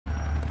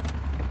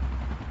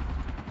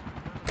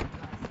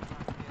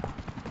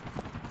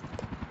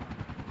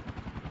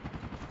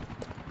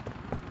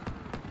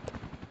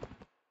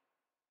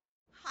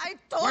I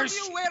told Where's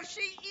you she? where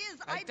she is.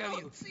 I tell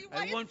you, don't see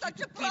why I it's want you such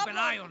to a keep problem.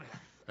 an eye on her.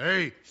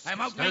 Hey,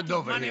 I'm out stand making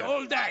over money here.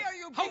 all day. Why are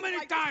you How being many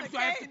like times this do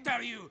I have to again?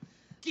 tell you?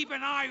 Keep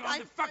an eye on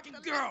the fucking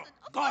girl.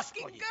 A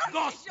Господи, fucking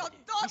girl is your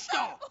Господи. daughter. Ну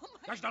что, Oh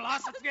my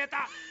дождалась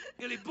ответа?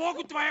 Или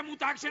Богу твоему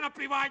так же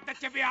наплевать на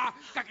тебя,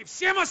 как и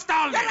всем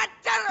остальным? You're a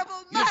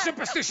terrible You man.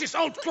 superstitious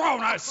old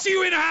crone, I'll see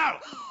you in hell.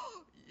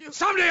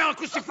 Someday I'll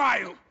crucify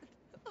you.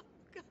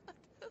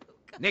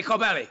 Nico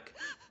Bellic.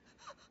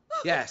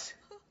 Yes.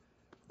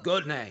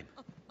 Good name.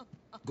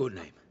 Good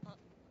name.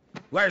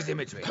 Where's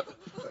Dimitri?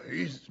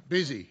 He's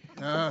busy.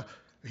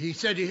 He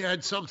said he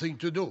had something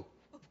to do.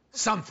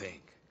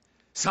 Something.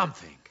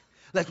 Something.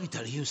 Let me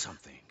tell you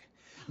something.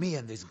 Me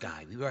and this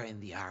guy, we were in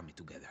the army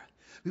together.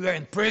 We were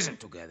in prison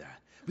together.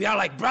 We are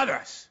like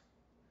brothers.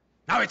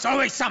 Now it's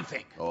always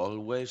something.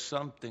 Always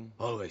something.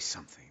 Always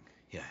something,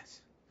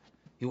 yes.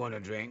 You want a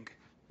drink?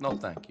 No,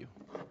 thank you.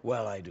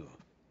 Well, I do.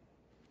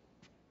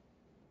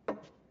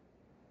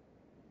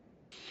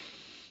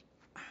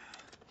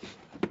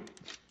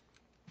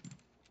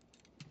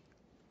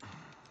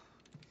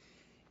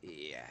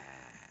 Yeah.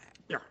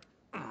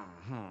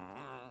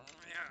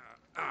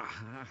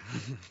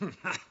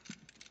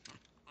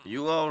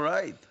 You all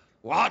right,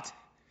 What?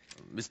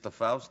 Mr.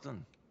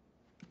 Faustin?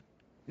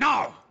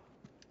 No!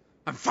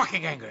 I'm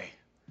fucking angry.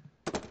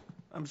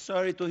 I'm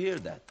sorry to hear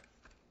that.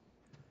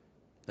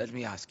 Let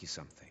me ask you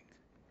something.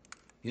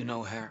 You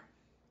know her?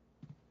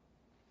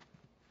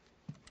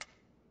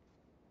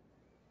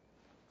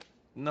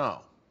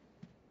 No.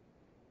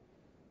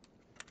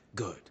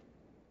 Good.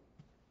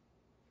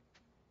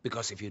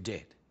 Because if you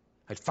did,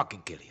 I'd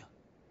fucking kill you.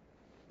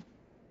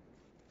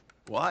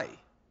 Why?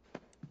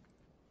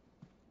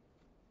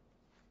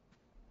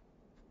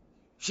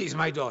 She's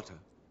my daughter.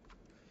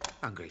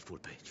 Ungrateful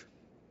bitch.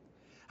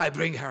 I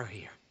bring her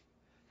here.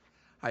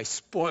 I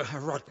spoil her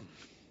rotten.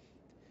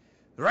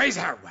 Raise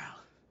her well.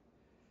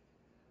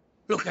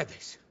 Look at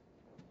this.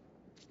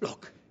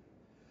 Look.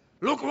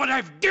 Look what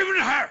I've given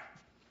her!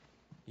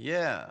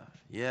 Yeah.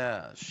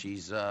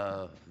 She's,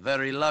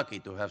 very lucky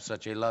to have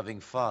such a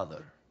loving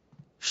father.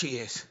 She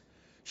is.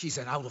 She's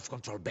an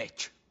out-of-control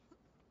bitch.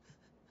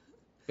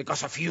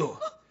 Because of you.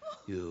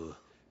 You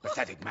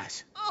pathetic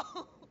mess.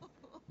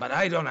 But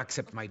I don't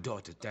accept my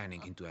daughter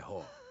turning into a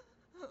whore.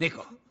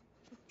 Nico,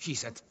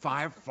 she's at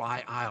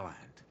Firefly Island.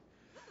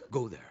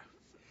 Go there.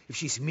 If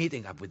she's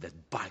meeting up with that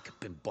biker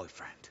pimp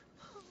boyfriend,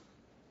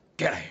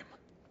 get him.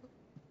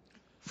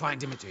 Find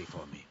Dimitri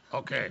for me.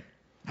 Okay,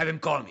 Have him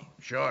call me.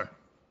 sure.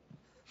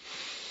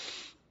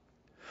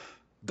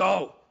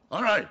 Go!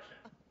 All right.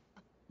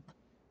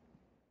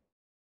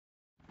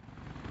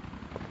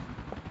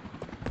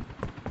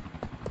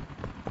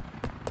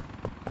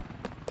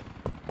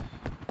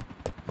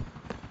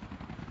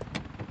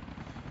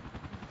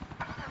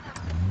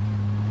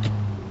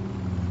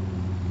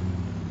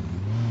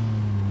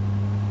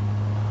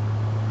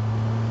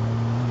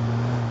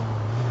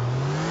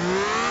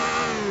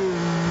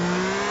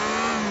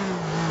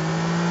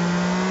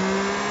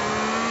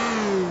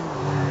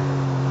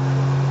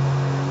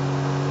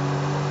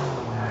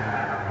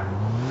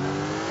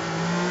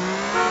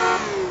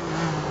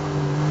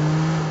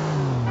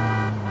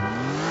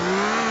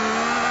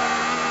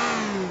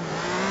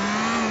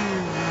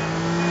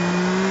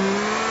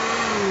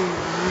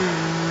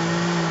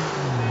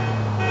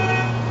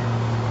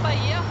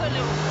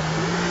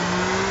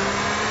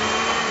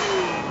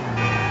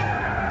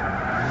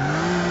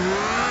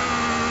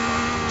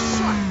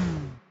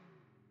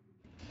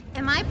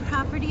 Am I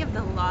property of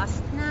the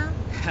lost now?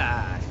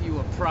 Ha, if you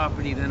were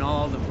property, then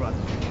all the brothers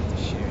would get to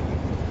share you.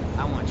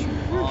 I want you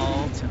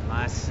all to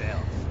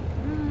myself.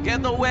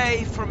 Get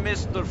away from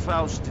Mr.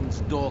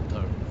 Faustin's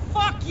daughter.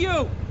 Fuck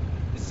you!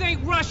 This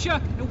ain't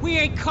Russia, and we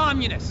ain't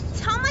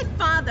communists. Tell my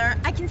father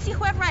I can see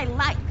whoever I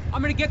like.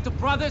 I'm gonna get the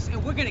brothers,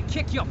 and we're gonna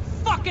kick your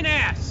fucking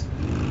ass!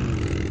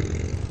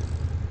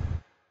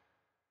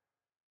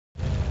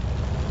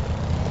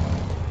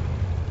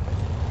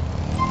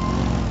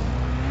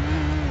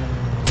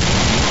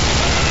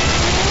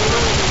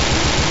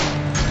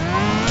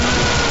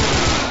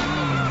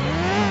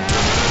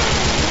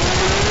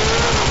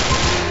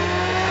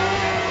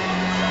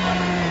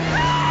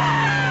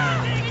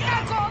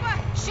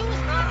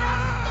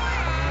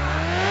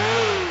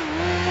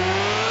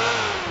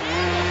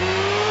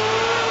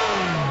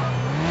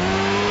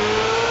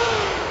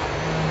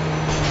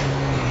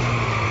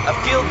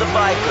 I've killed the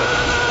biker.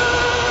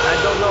 I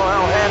don't know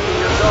how happy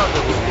your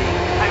daughter will be.